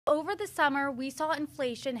over the summer, we saw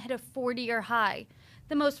inflation hit a 40-year high.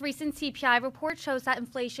 The most recent CPI report shows that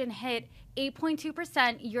inflation hit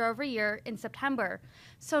 8.2% year over year in September.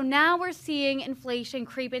 So now we're seeing inflation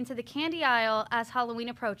creep into the candy aisle as Halloween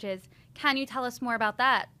approaches. Can you tell us more about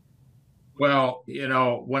that? Well,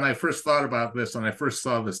 when I first thought about this and I first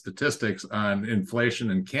saw the statistics on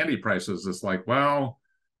inflation and candy prices, it's like, well,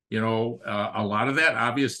 a lot of that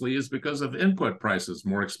obviously is because of input prices,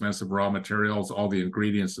 more expensive raw materials, all the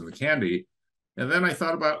ingredients in the candy. And then I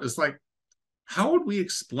thought about, it's like, how would we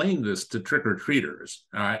explain this to trick-or-treaters?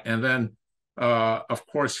 And then, of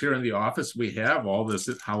course, here in the office, we have all this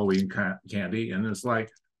Halloween candy. And it's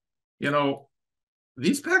like, you know,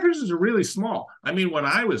 these packages are really small. I mean, when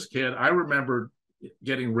I was a kid, I remember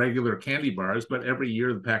getting regular candy bars, but every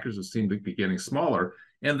year the packages seem to be getting smaller.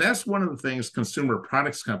 And that's one of the things consumer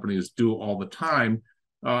products companies do all the time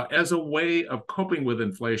as a way of coping with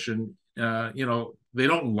inflation. They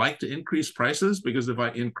don't like to increase prices because if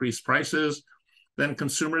I increase prices, then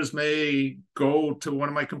consumers may go to one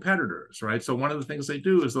of my competitors, right? So one of the things they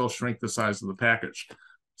do is they'll shrink the size of the package.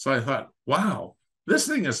 So I thought, wow, this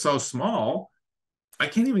thing is so small, I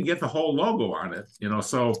can't even get the whole logo on it.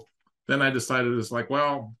 So then I decided it's like,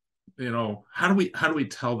 well, how do we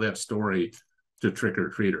tell that story to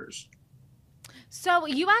trick-or-treaters? So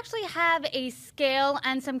you actually have a scale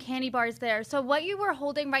and some candy bars there. So what you were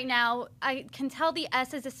holding right now, I can tell the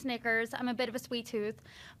S is a Snickers. I'm a bit of a sweet tooth,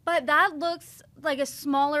 but that looks like a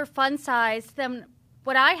smaller fun size than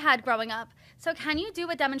what I had growing up. So can you do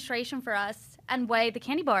a demonstration for us and weigh the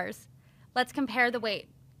candy bars? Let's compare the weight.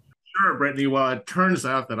 Sure, Brittany. Well, it turns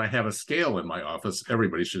out that I have a scale in my office.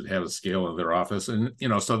 Everybody should have a scale in their office. And,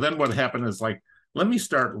 so then what happened is like, let me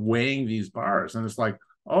start weighing these bars. And it's like,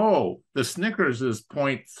 oh, the Snickers is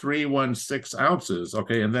 0.316 ounces.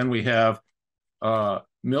 Okay. And then we have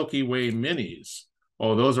Milky Way minis.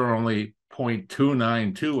 Oh, those are only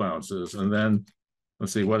 0.292 ounces. And then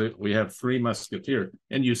let's see what we have Three Musketeer.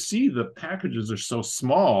 And you see the packages are so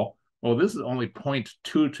small. Oh, this is only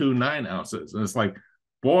 0.229 ounces. And it's like,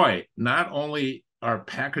 boy, not only are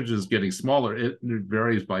packages getting smaller, it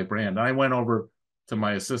varies by brand. I went over to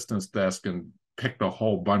my assistant's desk and picked a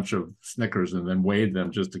whole bunch of Snickers and then weighed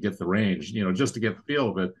them just to get the range, just to get the feel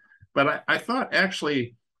of it. But I thought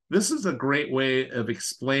actually this is a great way of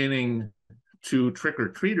explaining to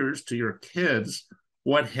trick-or-treaters, to your kids,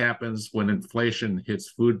 what happens when inflation hits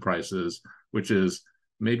food prices, which is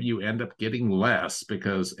maybe you end up getting less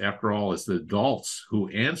because after all, it's the adults who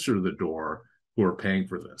answer the door who are paying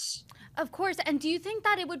for this. Of course. And do you think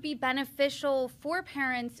that it would be beneficial for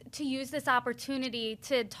parents to use this opportunity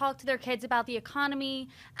to talk to their kids about the economy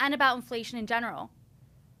and about inflation in general?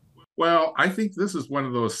 Well, I think this is one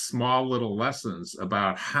of those small little lessons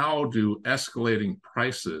about how do escalating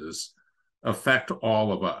prices affect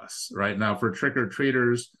all of us, right? Now, for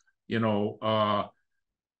trick-or-treaters, there are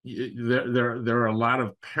a lot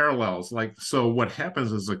of parallels. Like, so what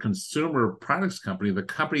happens is a consumer products company, the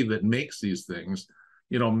company that makes these things,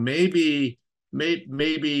 maybe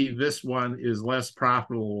this one is less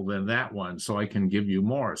profitable than that one, so I can give you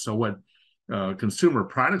more. So what consumer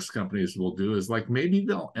products companies will do is like maybe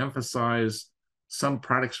they'll emphasize some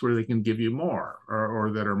products where they can give you more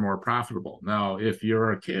or that are more profitable. Now, if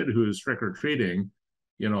you're a kid who's trick-or-treating,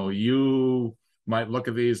 you might look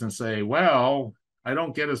at these and say, well, I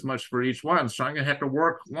don't get as much for each one, so I'm going to have to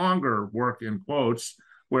work longer, work in quotes,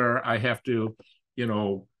 where I have to,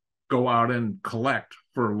 go out and collect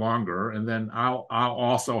for longer. And then I'll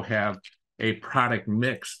also have a product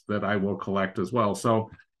mix that I will collect as well. So,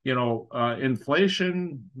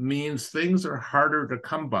 inflation means things are harder to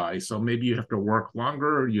come by. So maybe you have to work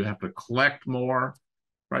longer, you have to collect more,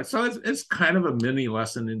 right? So it's kind of a mini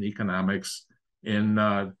lesson in economics in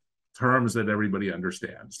terms that everybody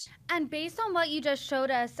understands. And based on what you just showed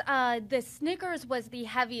us, the Snickers was the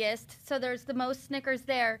heaviest, so there's the most Snickers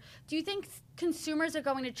there. Do you think consumers are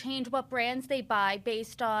going to change what brands they buy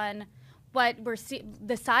based on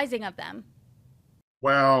the sizing of them?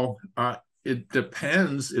 Well, it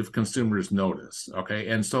depends if consumers notice, okay?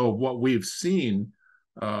 And so what we've seen,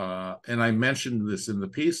 and I mentioned this in the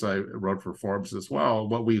piece I wrote for Forbes as well,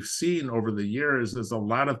 what we've seen over the years is a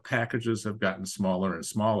lot of packages have gotten smaller and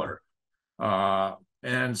smaller.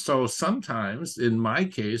 And so sometimes, in my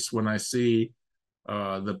case, when I see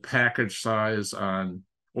the package size on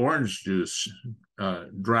orange juice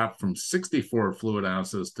drop from 64 fluid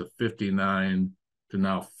ounces to 59 to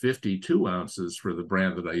now 52 ounces for the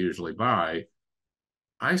brand that I usually buy,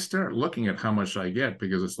 I start looking at how much I get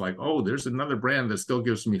because it's like, oh, there's another brand that still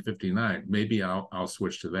gives me 59. Maybe I'll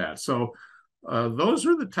switch to that. So those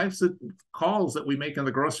are the types of calls that we make in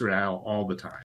the grocery aisle all the time.